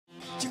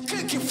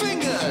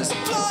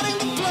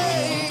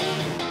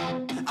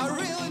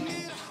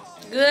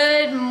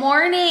Good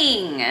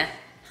morning.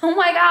 Oh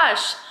my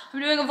gosh,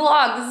 I'm doing a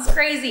vlog. This is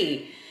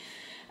crazy.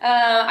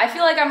 I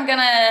feel like I'm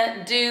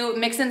gonna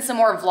mix in some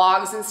more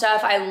vlogs and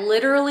stuff. I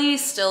literally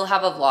still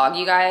have a vlog,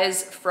 you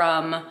guys,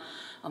 from,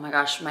 oh my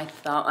gosh, my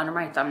thumb under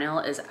my thumbnail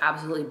is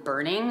absolutely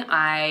burning.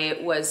 I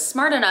was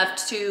smart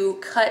enough to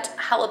cut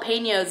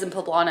jalapenos and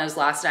poblanos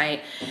last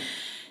night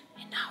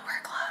and not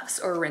wear gloves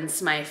or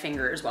rinse my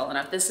fingers well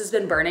enough. This has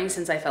been burning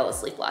since I fell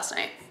asleep last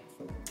night.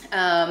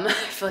 I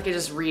feel like I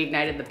just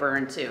reignited the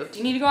burn too. Do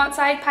you need to go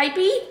outside,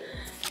 Pipey?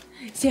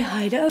 Say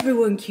hi to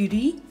everyone,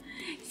 cutie.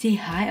 Say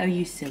hi, are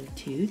you so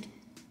cute?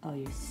 Oh,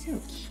 you're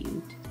so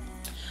cute.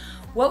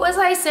 What was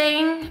I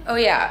saying? Oh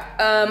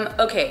yeah,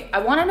 okay. I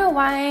wanna know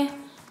why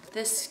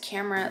this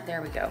camera,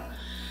 there we go.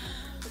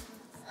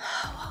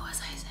 What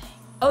was I saying?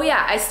 Oh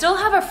yeah, I still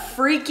have a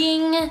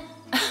freaking,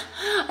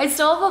 I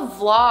still have a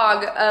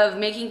vlog of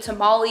making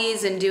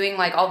tamales and doing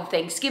like all the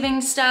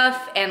Thanksgiving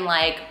stuff and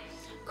like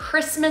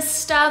Christmas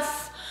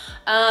stuff.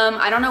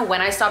 I don't know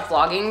when I stopped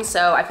vlogging,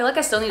 so I feel like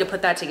I still need to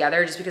put that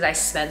together just because I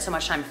spent so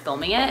much time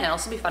filming it, and it'll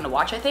also be fun to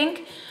watch, I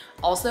think.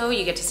 Also,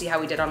 you get to see how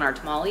we did on our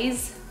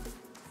tamales.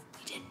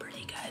 We did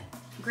pretty good.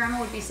 Grandma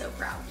would be so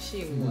proud.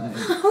 She would.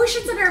 We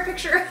should send her a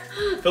picture.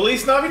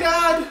 Feliz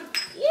Navidad!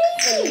 Yay!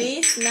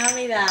 Feliz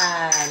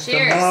Navidad.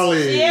 Cheers.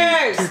 Tamales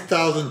Cheers.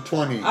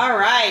 2020. All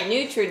right,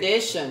 new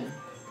tradition.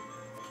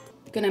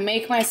 Gonna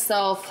make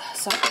myself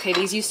some, okay,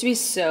 these used to be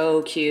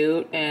so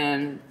cute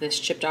and this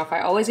chipped off. I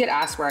always get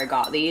asked where I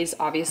got these.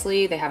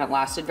 Obviously, they haven't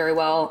lasted very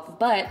well,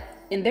 but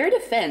in their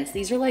defense,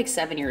 these are like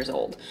 7 years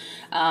old.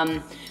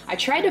 I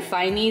tried to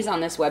find these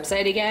on this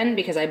website again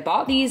because I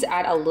bought these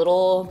at a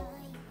little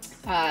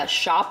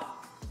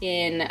shop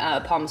in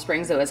Palm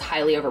Springs that was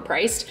highly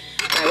overpriced.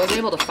 But I wasn't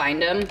able to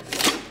find them.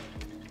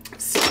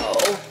 So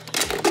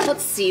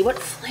let's see, what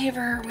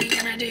flavor are we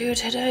gonna do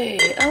today?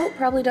 Oh,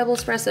 probably double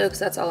espresso because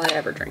that's all I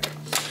ever drink.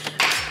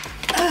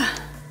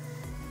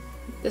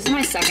 This is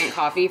my second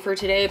coffee for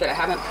today, but I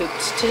haven't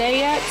pooped today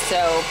yet,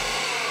 so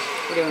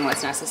we're doing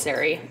what's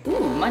necessary. Ooh,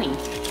 money.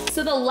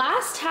 So the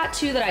last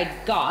tattoo that I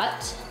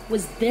got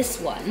was this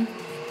one,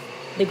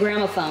 the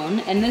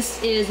gramophone, and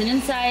this is an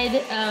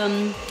inside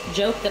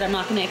joke that I'm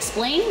not gonna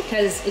explain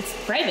because it's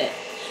private.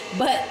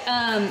 But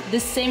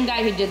this same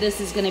guy who did this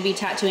is gonna be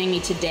tattooing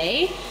me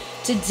today.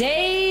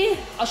 Today,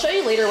 I'll show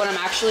you later when I'm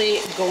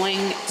actually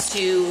going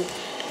to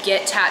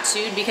get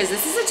tattooed because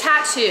this is a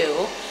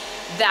tattoo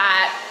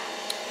that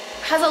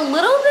has a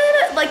little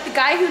bit, like the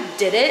guy who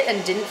did it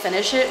and didn't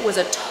finish it was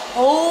a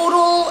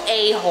total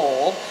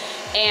a-hole.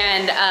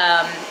 And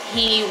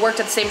he worked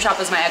at the same shop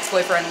as my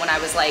ex-boyfriend when I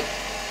was like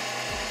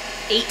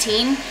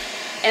 18.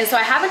 And so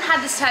I haven't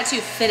had this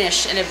tattoo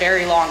finished in a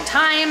very long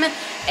time.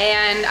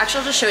 And actually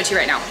I'll just show it to you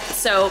right now.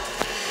 So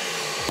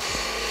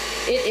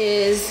it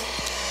is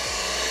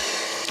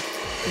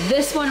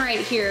this one right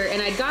here,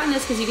 and I'd gotten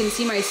this because you can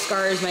see my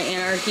scars, my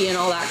anarchy and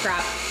all that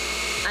crap.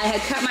 I had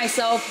cut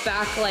myself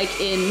back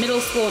like in middle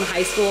school and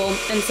high school,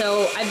 and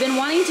so I've been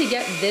wanting to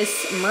get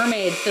this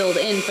mermaid filled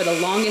in for the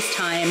longest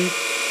time.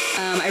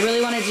 I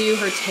really want to do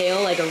her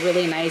tail like a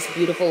really nice,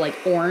 beautiful like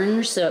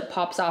orange, so it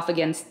pops off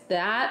against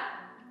that.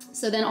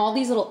 So then all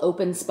these little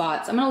open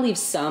spots, I'm gonna leave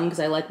some because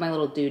I like my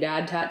little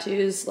doodad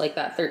tattoos, like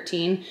that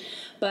 13.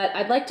 But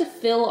I'd like to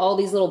fill all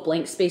these little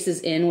blank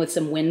spaces in with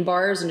some wind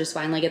bars and just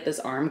finally get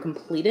this arm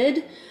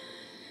completed.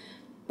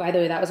 By the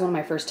way, that was one of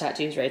my first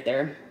tattoos right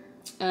there.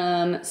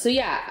 So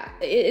yeah,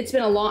 it's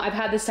been I've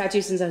had this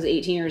tattoo since I was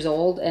 18 years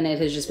old and it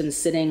has just been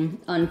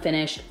sitting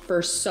unfinished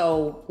for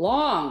so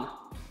long.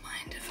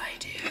 Mind if I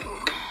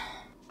do?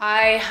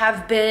 I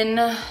have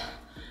been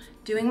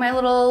doing my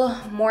little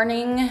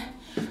morning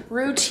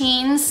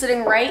routine,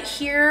 sitting right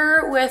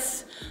here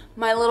with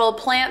my little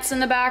plants in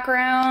the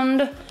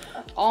background,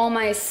 all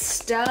my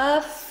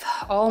stuff,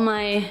 all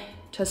my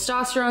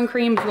testosterone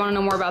cream. If you wanna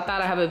know more about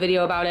that, I have a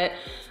video about it.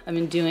 I've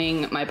been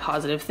doing my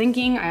positive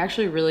thinking. I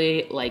actually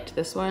really liked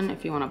this one.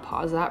 If you wanna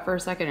pause that for a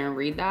second and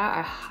read that,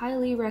 I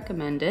highly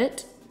recommend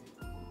it.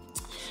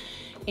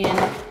 And,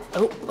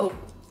 oh,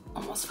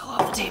 almost fell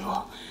off the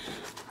table.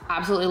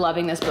 Absolutely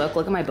loving this book.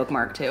 Look at my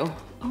bookmark too.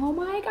 Oh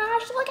my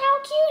gosh, look how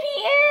cute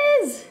he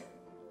is.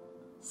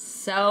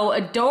 So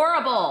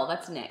adorable.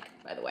 That's Nick,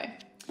 by the way.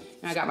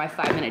 And I got my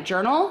 5-minute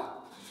journal,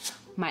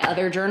 my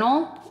other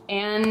journal,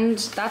 and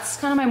that's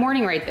kind of my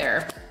morning right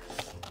there.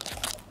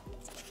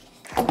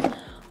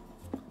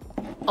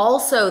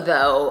 Also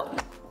though,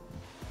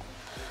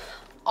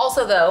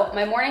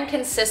 my morning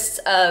consists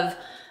of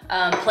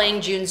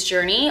playing June's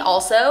Journey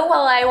also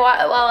while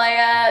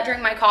I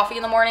drink my coffee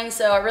in the morning.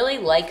 So I really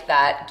like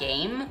that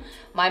game.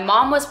 My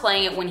mom was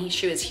playing it when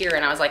she was here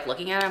and I was like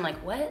looking at it, I'm like,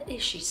 what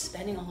is she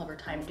spending all of her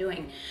time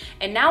doing?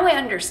 And now I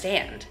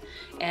understand.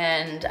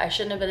 And I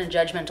shouldn't have been a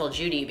judgmental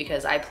Judy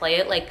because I play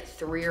it like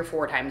 3 or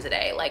 4 times a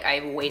day. Like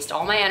I waste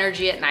all my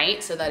energy at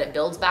night so that it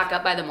builds back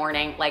up by the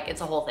morning. Like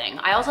it's a whole thing.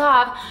 I also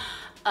have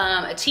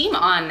a team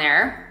on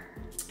there.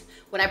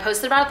 When I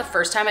posted about it the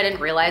first time, I didn't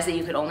realize that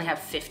you could only have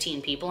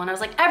 15 people and I was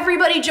like,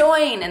 everybody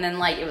join. And then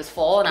like it was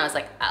full and I was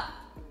like, oh,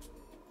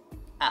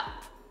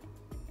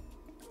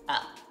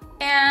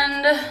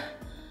 and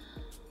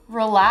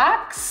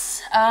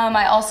relax.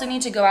 I also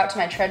need to go out to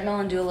my treadmill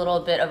and do a little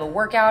bit of a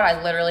workout.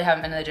 I literally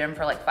haven't been to the gym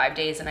for like 5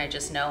 days and I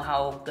just know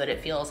how good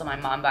it feels on my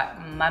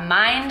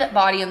mind,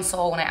 body, and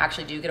soul when I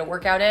actually do get a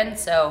workout in.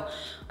 So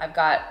I've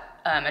got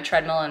a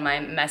treadmill in my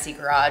messy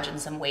garage and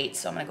some weights,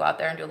 so I'm gonna go out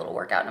there and do a little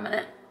workout in a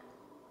minute.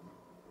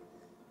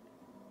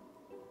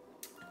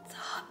 It's a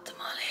hot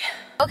tamale.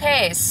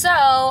 Okay, so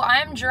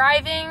I'm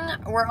driving,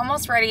 we're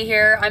almost ready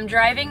here. I'm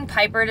driving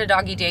Piper to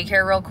doggy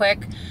daycare real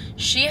quick.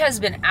 She has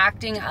been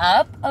acting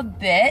up a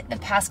bit the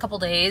past couple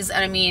days,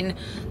 and I mean,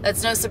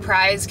 that's no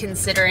surprise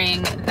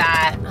considering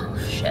that, oh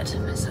shit,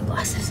 my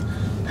sunglasses.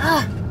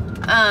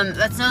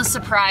 That's no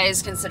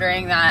surprise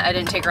considering that I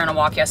didn't take her on a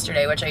walk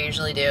yesterday, which I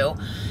usually do.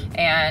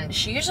 And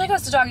she usually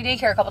goes to doggy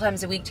daycare a couple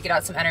times a week to get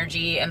out some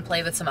energy and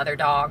play with some other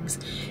dogs.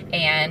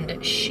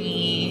 And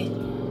she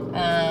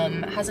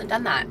hasn't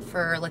done that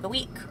for like a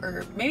week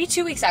or maybe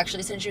 2 weeks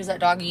actually, since she was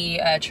at doggy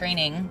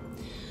training,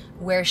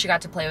 where she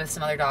got to play with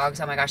some other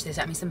dogs. Oh my gosh, they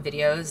sent me some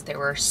videos. They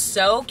were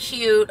so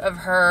cute of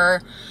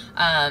her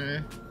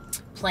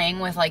playing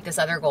with like this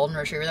other golden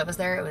retriever that was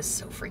there. It was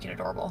so freaking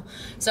adorable.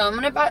 So I'm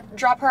gonna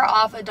drop her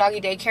off at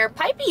doggy daycare.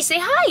 Pipey, say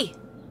hi.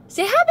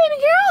 Say hi,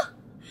 baby girl.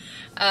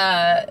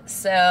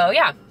 So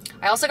yeah,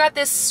 I also got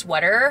this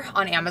sweater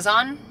on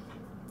Amazon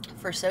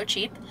for so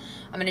cheap.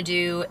 I'm gonna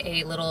do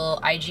a little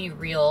IG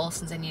reel,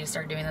 since I need to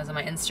start doing those on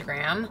my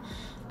Instagram,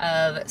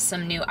 of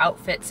some new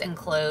outfits and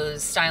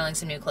clothes, styling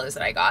some new clothes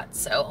that I got.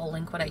 So I'll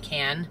link what I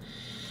can.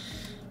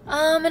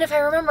 And if I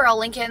remember, I'll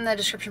link it in the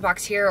description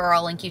box here, or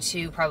I'll link you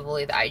to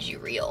probably the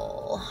IG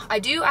reel.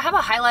 I have a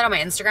highlight on my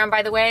Instagram,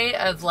 by the way,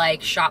 of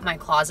like shop my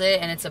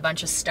closet, and it's a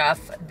bunch of stuff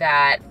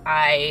that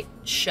I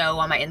show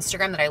on my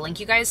Instagram that I link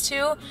you guys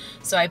to.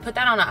 So I put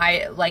that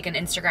on like an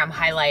Instagram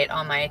highlight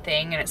on my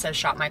thing, and it says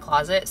shop my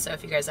closet. So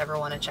if you guys ever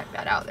want to check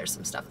that out, there's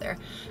some stuff there.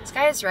 This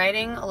guy is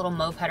riding a little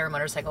moped or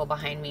motorcycle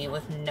behind me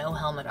with no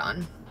helmet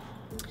on.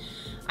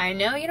 I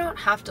know you don't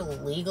have to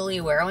legally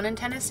wear one in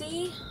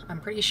Tennessee, I'm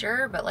pretty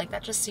sure, but like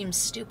that just seems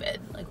stupid.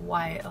 Like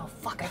why? Oh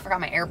fuck, I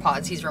forgot my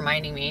AirPods. He's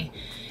reminding me.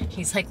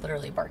 He's like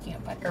literally barking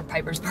at, or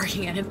Piper's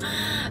barking at him.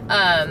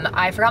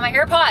 I forgot my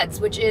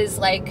AirPods, which is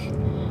like,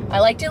 I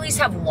like to at least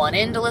have one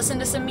in to listen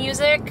to some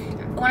music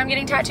when I'm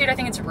getting tattooed. I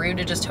think it's rude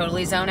to just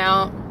totally zone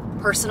out,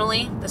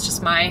 personally. That's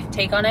just my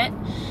take on it.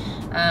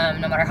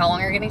 No matter how long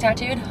you're getting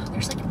tattooed,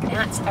 there's like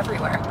gnats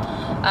everywhere.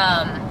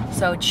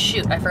 So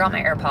shoot, I forgot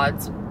my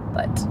AirPods,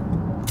 but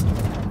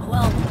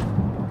well,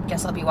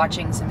 guess I'll be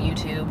watching some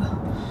YouTube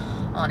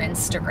on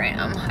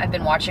Instagram. I've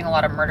been watching a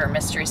lot of murder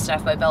mystery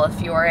stuff by Bella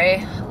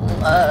Fiore.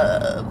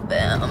 Love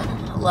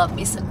them. Love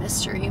me some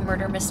mystery,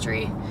 murder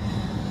mystery.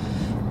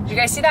 Did you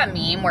guys see that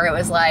meme where it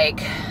was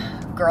like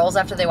girls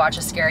after they watch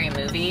a scary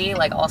movie,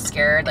 like all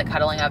scared, like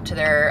cuddling up to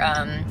their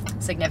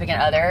significant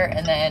other,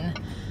 and then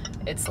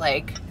it's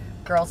like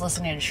girls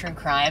listening to true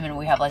crime and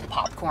we have like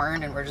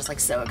popcorn and we're just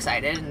like so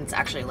excited, and it's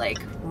actually like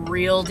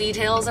real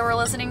details that we're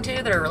listening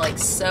to that are like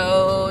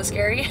so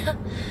scary.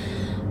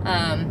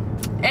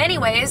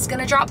 Anyways,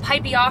 gonna drop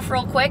Pipey off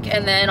real quick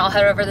and then I'll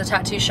head over to the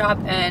tattoo shop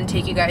and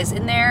take you guys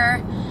in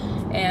there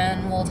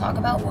and we'll talk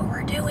about what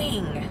we're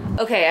doing.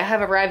 Okay, I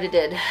have arrived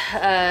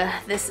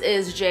at this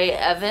is Jay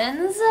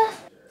Evans.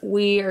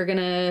 We are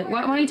gonna,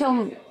 why don't you tell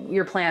them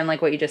your plan,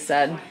 like what you just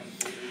said?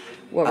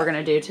 What we're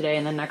gonna do today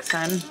and then next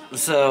time.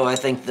 So I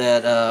think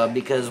that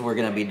because we're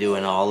gonna be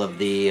doing all of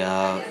the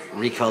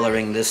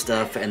recoloring this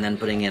stuff and then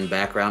putting in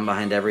background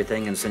behind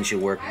everything, and since you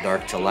work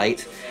dark to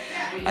light,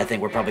 I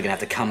think we're probably gonna have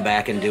to come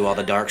back and do all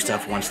the dark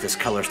stuff once this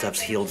color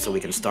stuff's healed, so we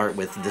can start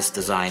with this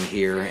design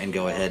here and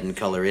go ahead and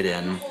color it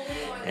in,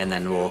 and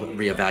then we'll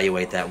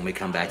reevaluate that when we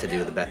come back to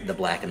do the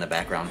black in the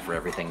background for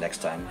everything next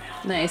time.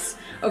 Nice.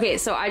 Okay,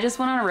 so I just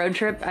went on a road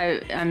trip.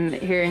 I'm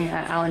hearing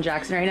Alan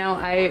Jackson right now.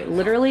 I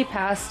literally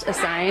passed a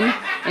sign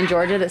in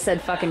Georgia that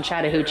said fucking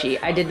Chattahoochee.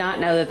 I did not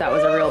know that that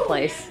was a real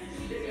place,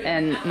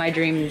 and my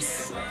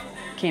dreams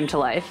came to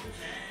life.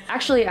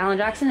 Actually, Alan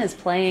Jackson is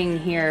playing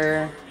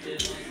here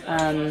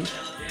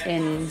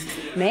in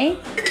May?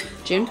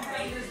 June?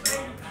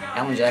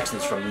 Alan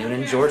Jackson's from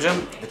Noonan, Georgia.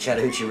 The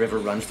Chattahoochee River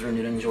runs through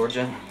Noonan,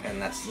 Georgia,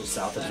 and that's just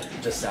south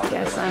of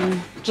Yes,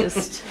 I'm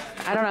just,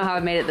 I don't know how I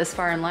made it this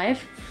far in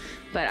life,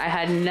 but I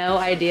had no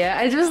idea.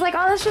 I was like,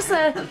 oh, that's just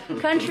a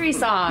country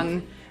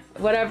song,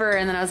 whatever,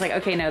 and then I was like,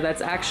 okay, no,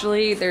 that's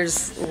actually,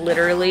 there's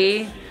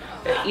literally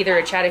either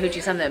a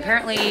Chattahoochee something.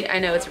 Apparently, I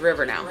know it's a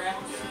river now.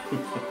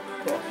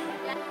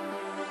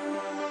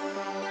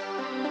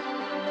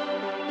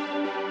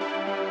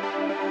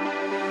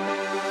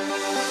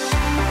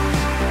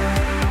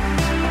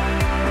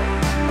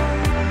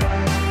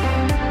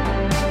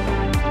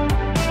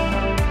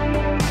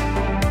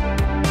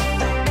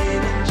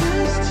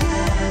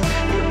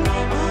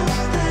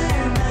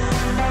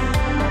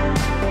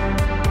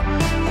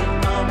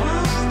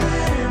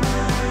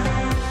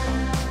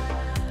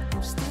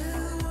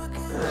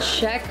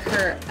 Check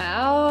her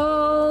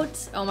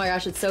out. Oh my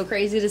gosh, it's so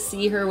crazy to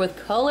see her with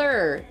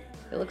color.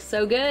 It looks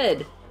so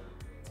good.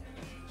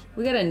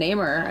 We gotta name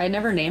her. I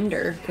never named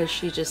her because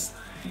she just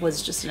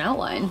was just an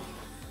outline.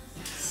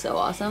 so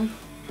awesome.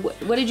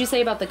 What did you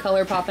say about the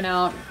color popping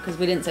out? Because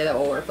we didn't say that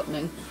while we were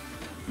filming.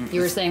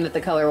 You were saying that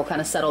the color will kind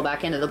of settle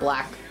back into the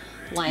black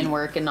line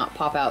work and not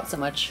pop out so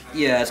much.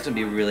 Yeah, it's gonna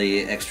be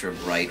really extra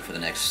bright for the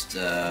next,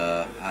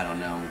 I don't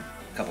know,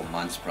 couple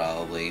months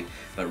probably,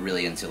 but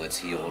really until it's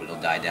healed, it'll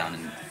die down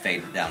and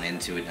fade down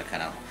into it and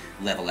kind of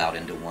level out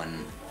into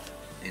one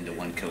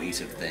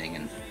cohesive thing.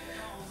 And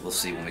we'll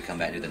see when we come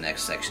back to the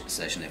next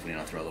session if we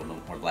want to throw a little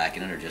more black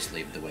in it or just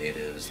leave it the way it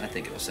is. I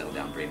think it'll settle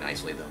down pretty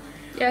nicely though.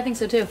 Yeah, I think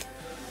so too.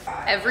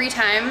 Every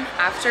time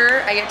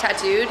after I get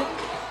tattooed,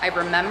 I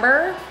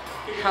remember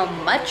how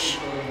much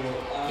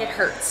it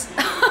hurts.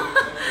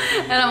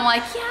 And I'm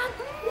like, yeah,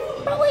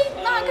 probably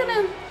not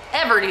gonna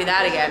ever do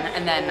that again.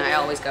 And then I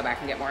always go back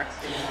and get more.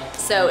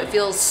 So it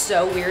feels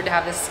so weird to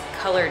have this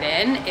colored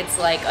in. It's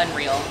like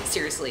unreal,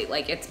 seriously.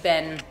 Like it's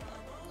been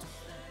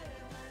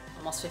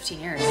almost 15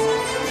 years.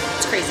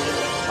 It's crazy.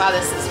 Wow,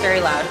 this is very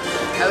loud.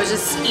 I was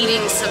just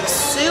eating some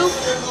soup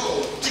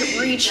to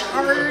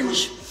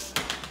recharge.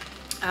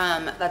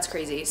 That's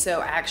crazy.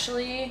 So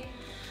actually,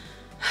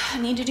 I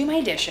need to do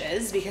my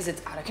dishes because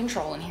it's out of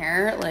control in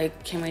here.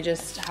 Like, can we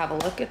just have a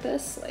look at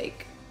this?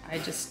 Like, I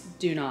just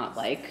do not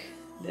like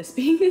this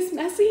being this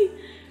messy.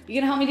 You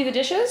gonna help me do the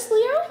dishes,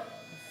 Leo?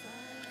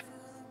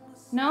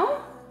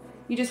 No?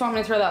 You just want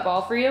me to throw that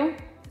ball for you?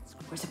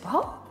 Where's the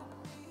ball?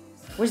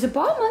 Where's the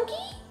ball, monkey?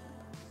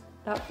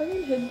 That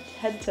fucking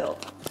head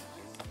tilt.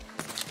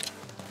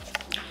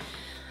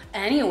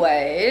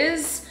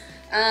 Anyways,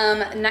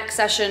 next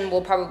session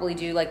we'll probably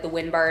do like the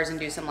wind bars and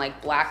do some like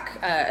black,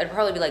 it'd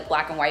probably be like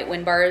black and white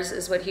wind bars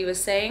is what he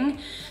was saying.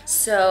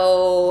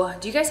 So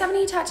do you guys have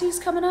any tattoos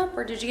coming up,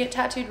 or did you get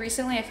tattooed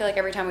recently? I feel like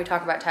every time we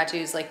talk about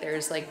tattoos, like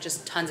there's like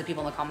just tons of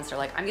people in the comments that are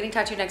like, I'm getting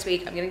tattooed next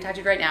week, I'm getting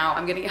tattooed right now,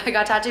 I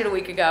got tattooed a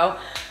week ago.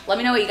 Let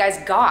me know what you guys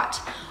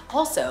got.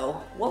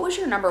 Also, what was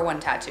your #1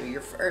 tattoo?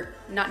 Your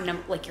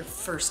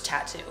first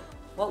tattoo.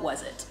 What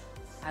was it?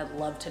 I'd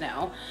love to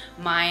know.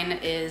 Mine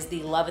is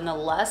the love and the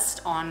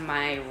lust on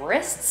my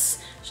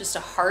wrists. It's just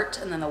a heart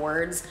and then the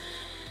words.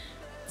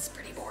 It's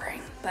pretty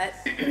boring, but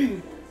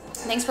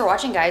thanks for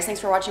watching, guys. Thanks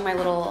for watching my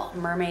little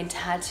mermaid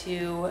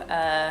tattoo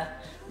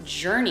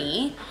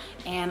journey,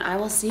 and I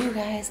will see you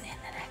guys in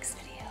the